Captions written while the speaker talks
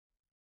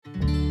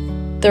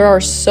There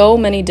are so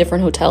many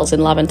different hotels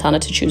in La Ventana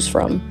to choose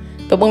from,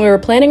 but when we were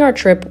planning our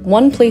trip,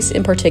 one place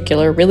in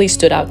particular really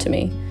stood out to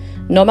me: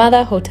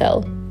 Nomada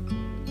Hotel.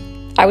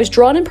 I was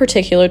drawn in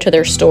particular to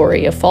their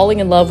story of falling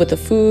in love with the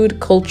food,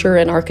 culture,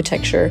 and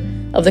architecture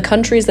of the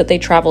countries that they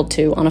traveled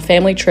to on a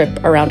family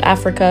trip around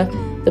Africa,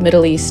 the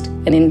Middle East,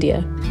 and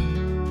India.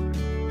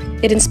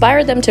 It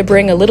inspired them to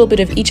bring a little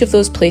bit of each of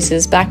those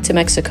places back to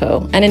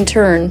Mexico, and in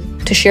turn,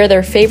 to share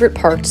their favorite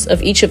parts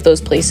of each of those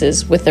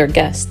places with their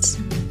guests.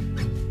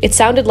 It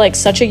sounded like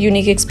such a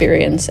unique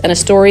experience and a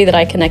story that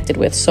I connected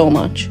with so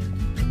much.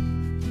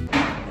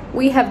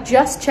 We have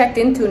just checked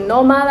into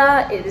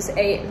Nomada. It is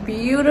a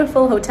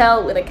beautiful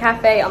hotel with a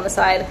cafe on the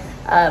side,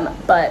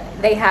 but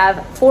they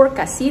have 4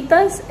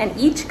 casitas, and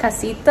each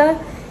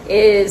casita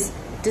is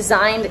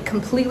designed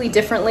completely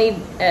differently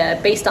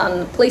based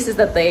on places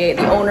that the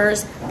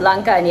owners,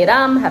 Blanca and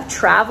Hiram, have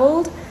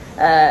traveled.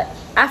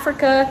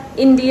 Africa,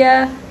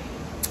 India,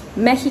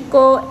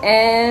 Mexico,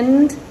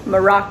 and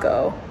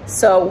Morocco.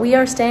 So we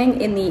are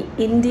staying in the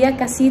India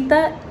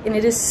casita, and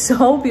it is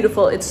so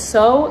beautiful. It's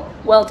so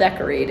well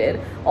decorated.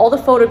 All the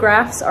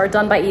photographs are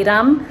done by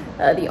Hiram,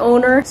 the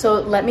owner.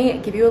 So let me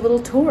give you a little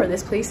tour.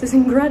 This place is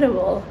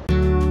incredible.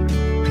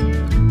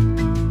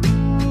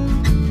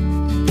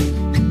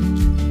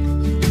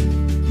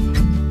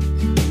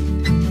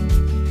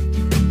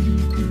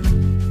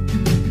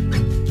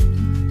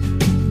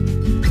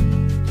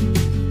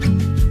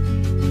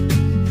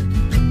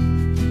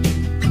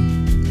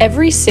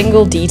 Every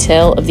single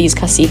detail of these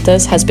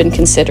casitas has been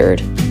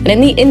considered, and in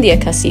the India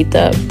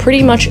casita,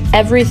 pretty much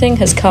everything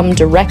has come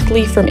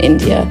directly from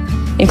India,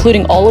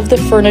 including all of the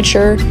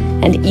furniture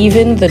and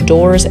even the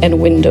doors and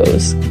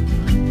windows.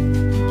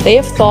 They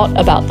have thought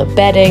about the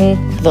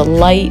bedding, the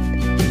light,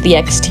 the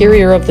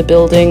exterior of the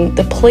building,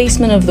 the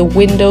placement of the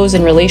windows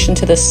in relation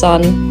to the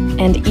sun,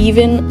 and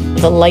even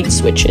the light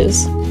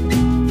switches.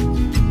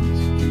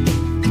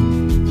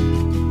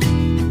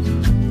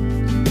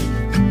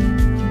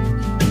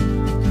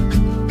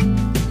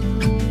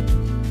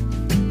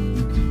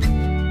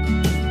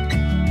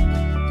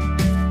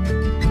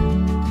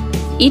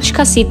 Each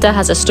casita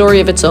has a story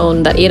of its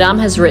own that Hiram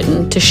has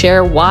written to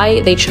share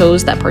why they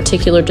chose that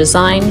particular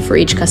design for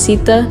each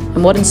casita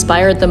and what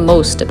inspired them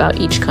most about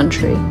each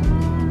country.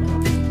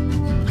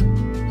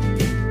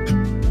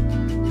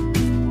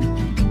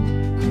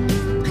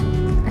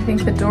 I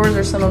think the doors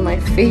are some of my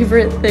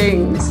favorite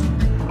things.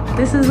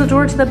 This is the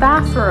door to the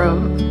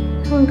bathroom.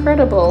 How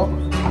incredible.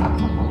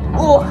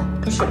 Oh,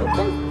 push it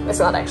open. It's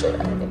not actually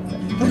that, I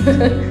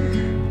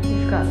think.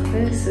 We've got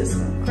this, is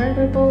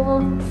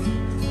incredible.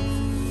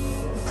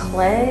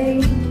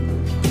 Play.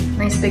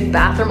 Nice big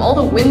bathroom. All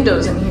the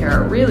windows in here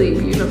are really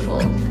beautiful.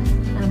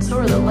 And so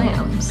are the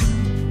lamps.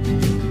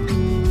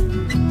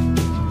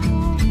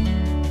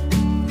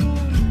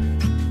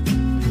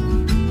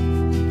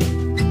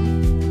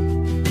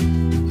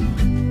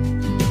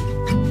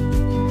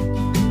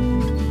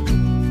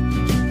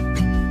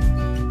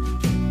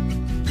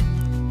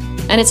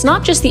 And it's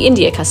not just the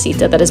India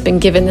casita that has been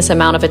given this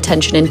amount of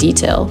attention and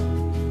detail.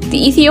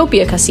 The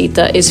Ethiopia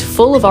casita is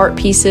full of art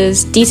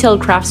pieces,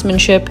 detailed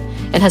craftsmanship,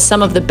 and has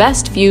some of the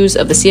best views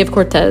of the Sea of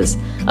Cortez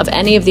of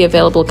any of the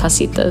available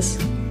casitas.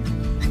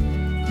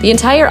 The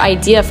entire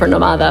idea for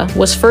Nomada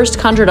was first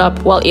conjured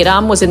up while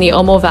Hiram was in the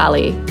Omo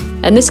Valley,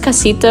 and this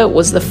casita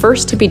was the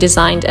first to be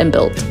designed and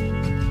built.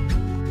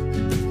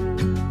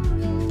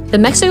 The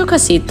Mexico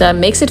casita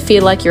makes it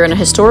feel like you're in a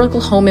historical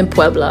home in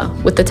Puebla,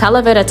 with the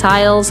Talavera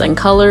tiles and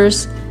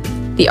colors.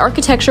 The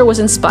architecture was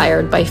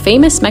inspired by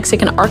famous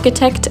Mexican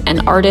architect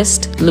and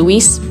artist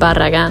Luis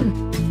Barragan.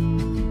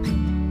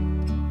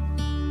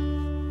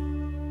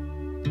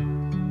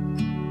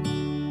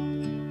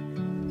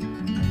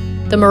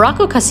 The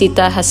Morocco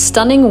casita has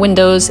stunning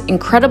windows,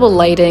 incredible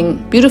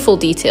lighting, beautiful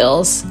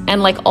details,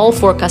 and like all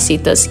 4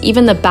 casitas,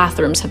 even the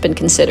bathrooms have been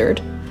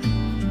considered.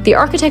 The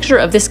architecture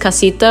of this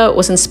casita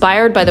was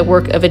inspired by the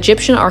work of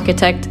Egyptian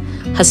architect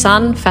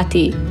Hassan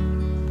Fatih.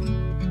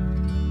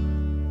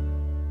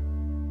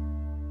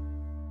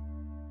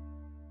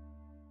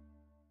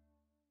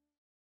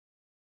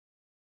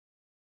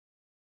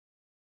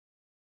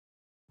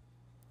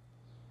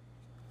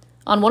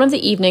 On one of the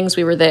evenings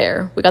we were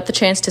there, we got the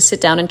chance to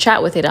sit down and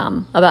chat with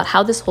Hiram about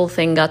how this whole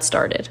thing got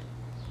started.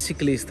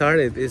 Basically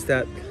started is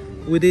that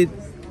we did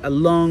a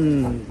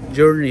long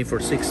journey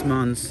for 6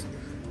 months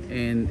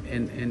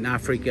in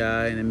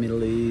Africa and the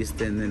Middle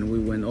East, and then we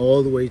went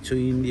all the way to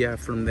India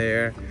from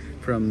there,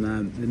 from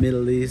the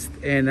Middle East,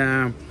 and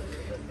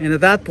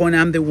at that point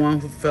I'm the one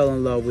who fell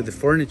in love with the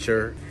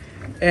furniture,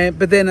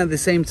 but then at the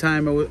same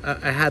time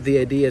I had the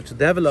idea to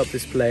develop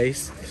this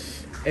place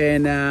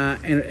and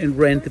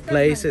rent the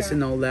places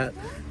and all that.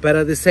 But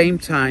at the same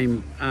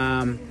time,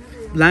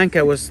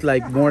 Blanca was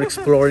like more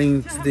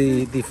exploring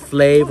the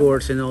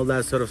flavors and all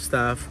that sort of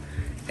stuff.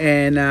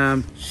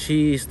 And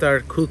she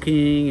started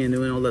cooking and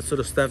doing all that sort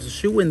of stuff. So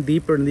she went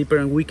deeper and deeper,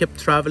 and we kept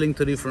traveling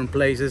to different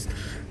places.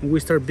 And we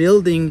started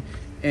building,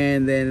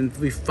 and then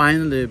we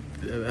finally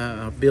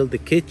built the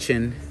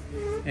kitchen.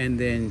 And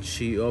then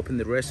she opened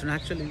the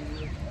restaurant. Actually,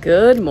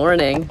 Good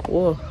morning.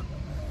 Whoa,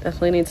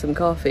 definitely need some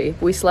coffee.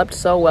 We slept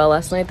so well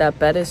last night. That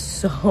bed is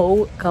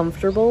so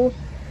comfortable.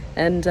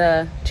 And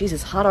geez,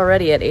 it's hot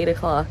already at 8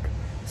 o'clock.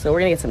 So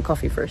we're gonna get some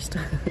coffee first.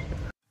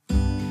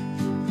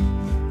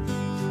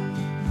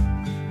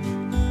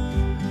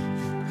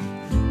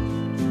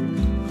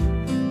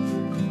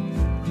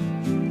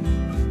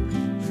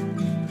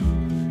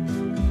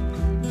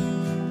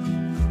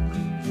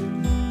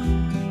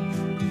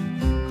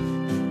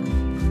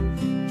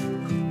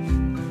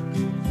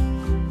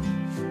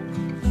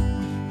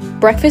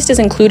 Breakfast is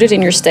included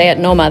in your stay at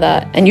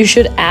Nomada, and you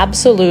should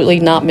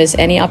absolutely not miss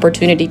any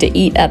opportunity to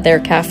eat at their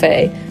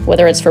cafe,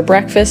 whether it's for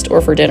breakfast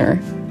or for dinner.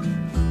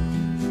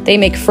 They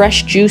make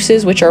fresh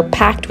juices which are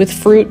packed with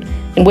fruit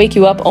and wake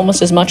you up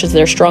almost as much as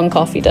their strong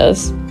coffee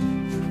does.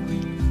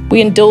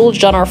 We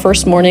indulged on our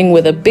first morning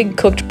with a big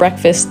cooked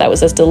breakfast that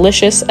was as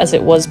delicious as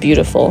it was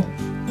beautiful.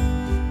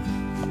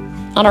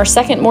 On our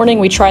second morning,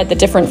 we tried the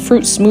different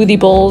fruit smoothie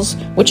bowls,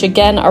 which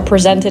again are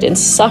presented in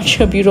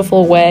such a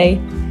beautiful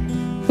way.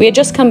 We had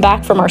just come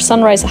back from our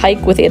sunrise hike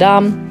with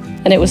Hiram,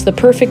 and it was the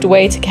perfect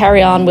way to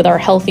carry on with our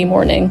healthy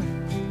morning.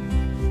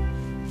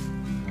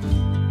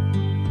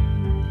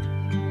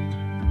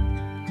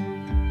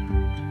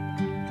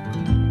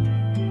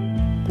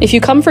 If you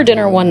come for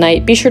dinner one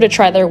night, be sure to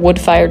try their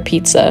wood-fired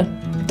pizza.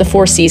 The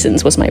Four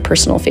Seasons was my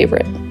personal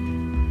favorite.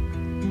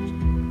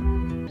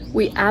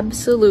 We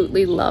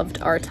absolutely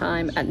loved our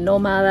time at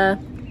Nomada.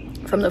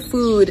 From the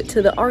food,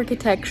 to the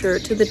architecture,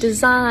 to the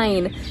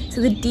design,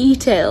 to the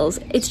details.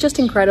 It's just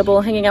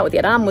incredible. Hanging out with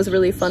Hiram was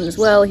really fun as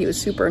well. He was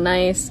super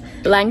nice.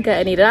 Blanca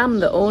and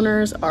Hiram, the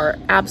owners, are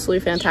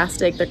absolutely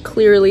fantastic. They're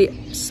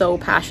clearly so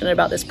passionate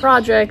about this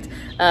project,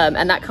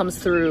 and that comes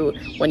through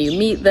when you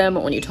meet them,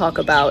 when you talk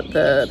about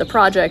the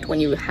project, when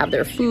you have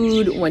their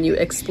food, when you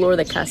explore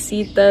the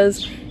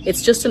casitas.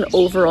 It's just an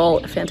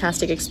overall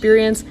fantastic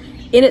experience.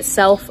 In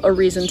itself, a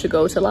reason to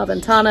go to La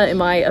Ventana, in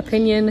my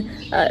opinion,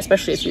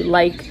 especially if you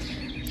like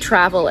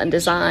travel and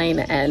design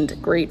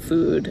and great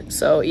food.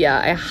 So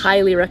yeah, I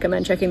highly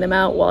recommend checking them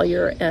out while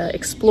you're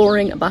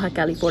exploring Baja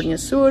California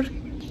Sur.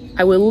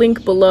 I will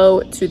link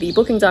below to the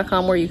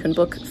booking.com where you can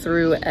book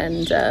through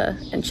and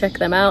check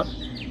them out.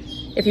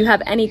 If you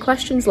have any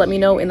questions, let me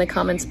know in the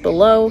comments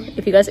below.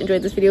 If you guys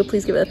enjoyed this video,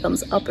 please give it a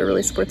thumbs up. It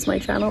really supports my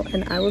channel,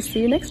 and I will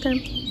see you next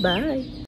time. Bye.